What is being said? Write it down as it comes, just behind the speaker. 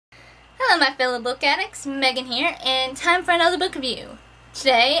my fellow book addicts, Megan here, and time for another book review.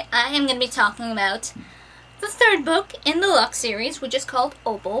 Today, I am going to be talking about the third book in the Lux series, which is called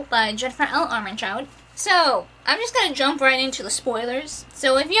Opal by Jennifer L. Armentrout. So, I'm just going to jump right into the spoilers.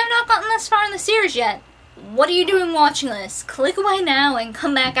 So if you have not gotten this far in the series yet, what are you doing watching this? Click away now and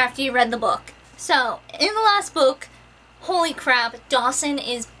come back after you read the book. So, in the last book, holy crap, Dawson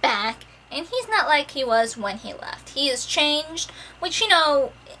is back, and he's not like he was when he left. He has changed, which, you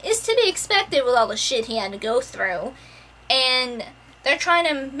know, is to be expected with all the shit he had to go through. And they're trying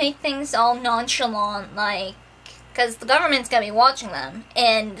to make things all nonchalant, like, because the government's gotta be watching them,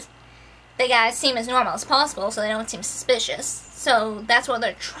 and they gotta seem as normal as possible so they don't seem suspicious. So that's what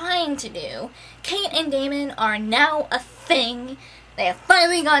they're trying to do. Kate and Damon are now a thing. They have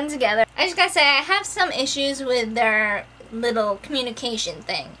finally gotten together. I just gotta say, I have some issues with their little communication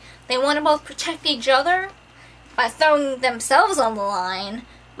thing. They want to both protect each other by throwing themselves on the line,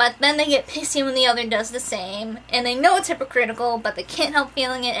 but then they get pissy when the other does the same, and they know it's hypocritical, but they can't help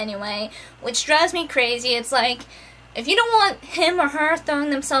feeling it anyway, which drives me crazy. It's like, if you don't want him or her throwing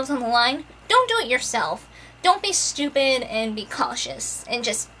themselves on the line, don't do it yourself. Don't be stupid and be cautious, and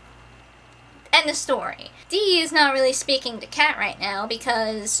just end the story. Dee is not really speaking to Kat right now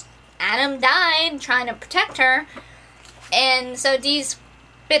because Adam died trying to protect her, and so Dee's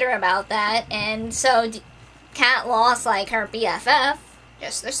bitter about that, and so Kat lost, like, her BFF.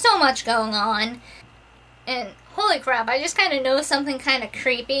 Just, there's so much going on, and holy crap, I just kind of know something kind of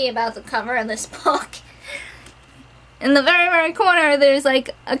creepy about the cover of this book. In the very, very corner, there's, like,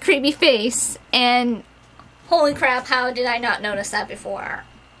 a creepy face, and holy crap, how did I not notice that before?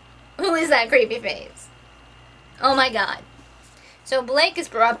 Who is that creepy face? Oh my god. So Blake is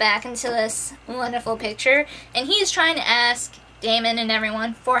brought back into this wonderful picture, and he's trying to ask Damon and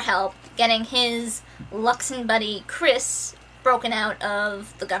everyone for help getting his Luxon buddy Chris broken out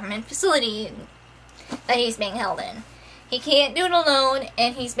of the government facility that he's being held in. He can't do it alone,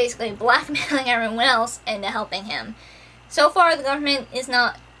 and he's basically blackmailing everyone else into helping him. So far, the government is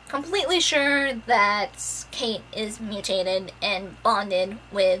not completely sure that Kate is mutated and bonded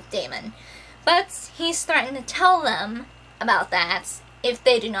with Damon, but he's threatened to tell them about that if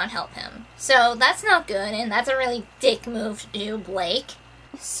they do not help him. So that's not good, and that's a really dick move to do, Blake.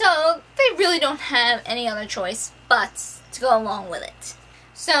 So they really don't have any other choice but to go along with it.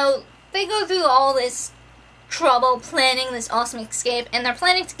 So they go through all this trouble planning this awesome escape, and they're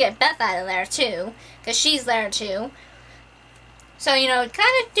planning to get Beth out of there too, because she's there too. So, you know,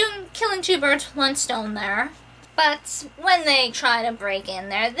 kind of killing two birds with one stone there. But when they try to break in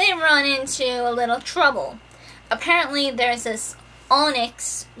there, they run into a little trouble. Apparently there's this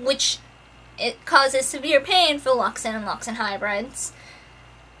onyx, which it causes severe pain for Luxon and Luxon hybrids.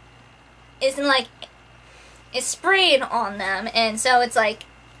 It's sprayed on them, and so it's like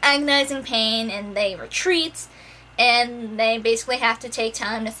agonizing pain, and they retreat, and they basically have to take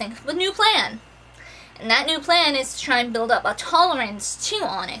time to think of a new plan. And that new plan is to try and build up a tolerance to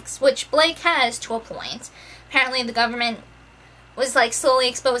onyx, which Blake has to a point. Apparently the government was like slowly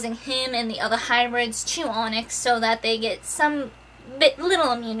exposing him and the other hybrids to onyx so that they get some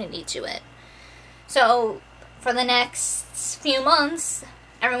little immunity to it. So for the next few months,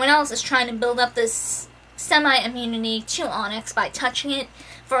 everyone else is trying to build up this semi-immunity to onyx by touching it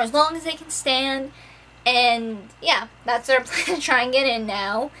for as long as they can stand. And yeah, that's their plan to try and get in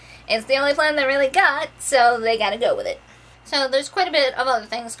now. It's the only plan they really got, so they gotta go with it. So there's quite a bit of other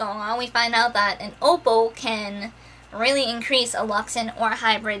things going on. We find out that an Opal can really increase a Luxon or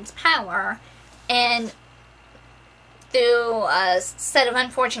hybrid's power, and through a set of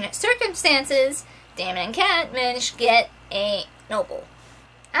unfortunate circumstances, Damon and Kat managed to get an Opal.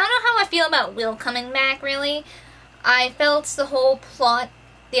 I don't know how I feel about Will coming back, really. I felt the whole plot,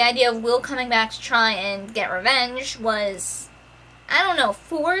 the idea of Will coming back to try and get revenge was, I don't know,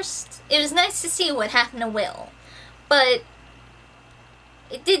 forced. It was nice to see what happened to Will, but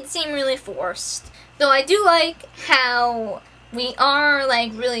it did seem really forced. Though I do like how we are,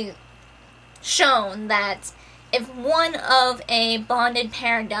 like, really shown that if one of a bonded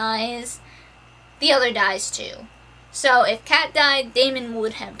pair dies, the other dies too. So if Kat died, Damon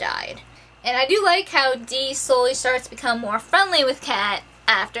would have died. And I do like how Dee slowly starts to become more friendly with Kat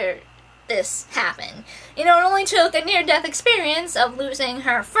after this happened. You know, it only took a near-death experience of losing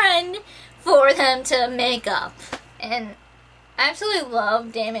her friend for them to make up. And I absolutely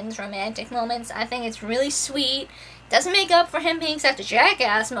love Damon's romantic moments. I think it's really sweet. Doesn't make up for him being such a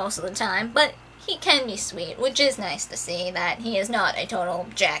jackass most of the time, but he can be sweet, which is nice to see that he is not a total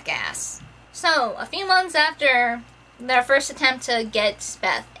jackass. So, a few months after their first attempt to get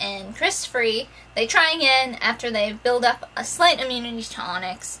Beth and Chris free, they try again after they've built up a slight immunity to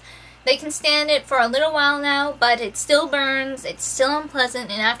Onyx. They can stand it for a little while now, but it still burns, it's still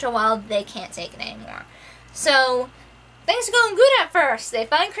unpleasant, and after a while, they can't take it anymore. So, things are going good at first. They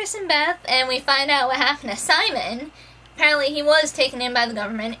find Chris and Beth, and we find out what happened to Simon. Apparently, he was taken in by the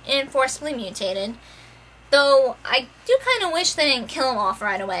government and forcibly mutated. Though, I do kind of wish they didn't kill him off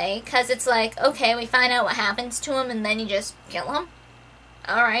right away, because it's like, okay, we find out what happens to him, and then you just kill him?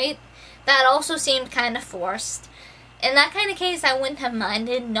 Alright. That also seemed kind of forced. In that kind of case, I wouldn't have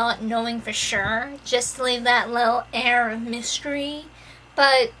minded not knowing for sure, just to leave that little air of mystery.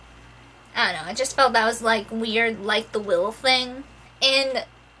 But, I don't know, I just felt that was, like, weird, like the Will thing. And,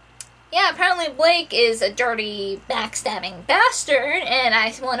 yeah, apparently Blake is a dirty, backstabbing bastard, and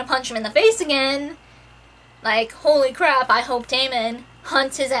I want to punch him in the face again. Like, holy crap, I hope Damon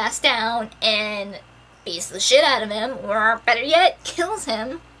hunts his ass down and beats the shit out of him, or better yet, kills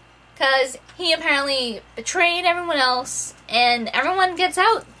him. Because he apparently betrayed everyone else, and everyone gets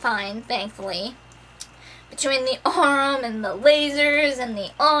out fine, thankfully. Between the Aurum and the lasers and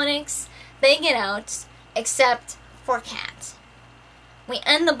the Onyx, they get out, except for Kat. We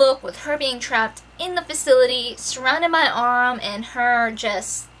end the book with her being trapped in the facility, surrounded by Aurum, and her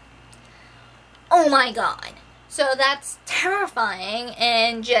just... oh my god. So that's terrifying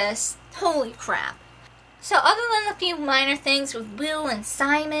and just holy crap. So other than a few minor things with Will and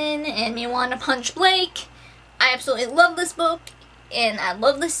Simon and me wanting to punch Blake, I absolutely love this book and I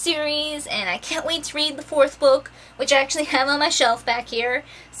love this series and I can't wait to read the 4th book, which I actually have on my shelf back here.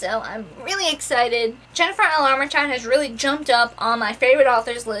 So I'm really excited. Jennifer L. Armentrout has really jumped up on my favorite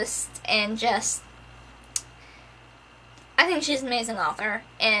authors list and just... I think she's an amazing author,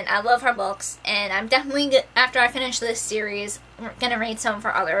 and I love her books, and I'm definitely, after I finish this series, going to read some of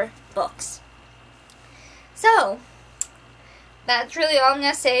her other books. So, that's really all I'm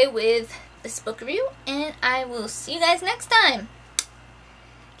going to say with this book review, and I will see you guys next time.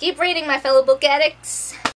 Keep reading, my fellow book addicts.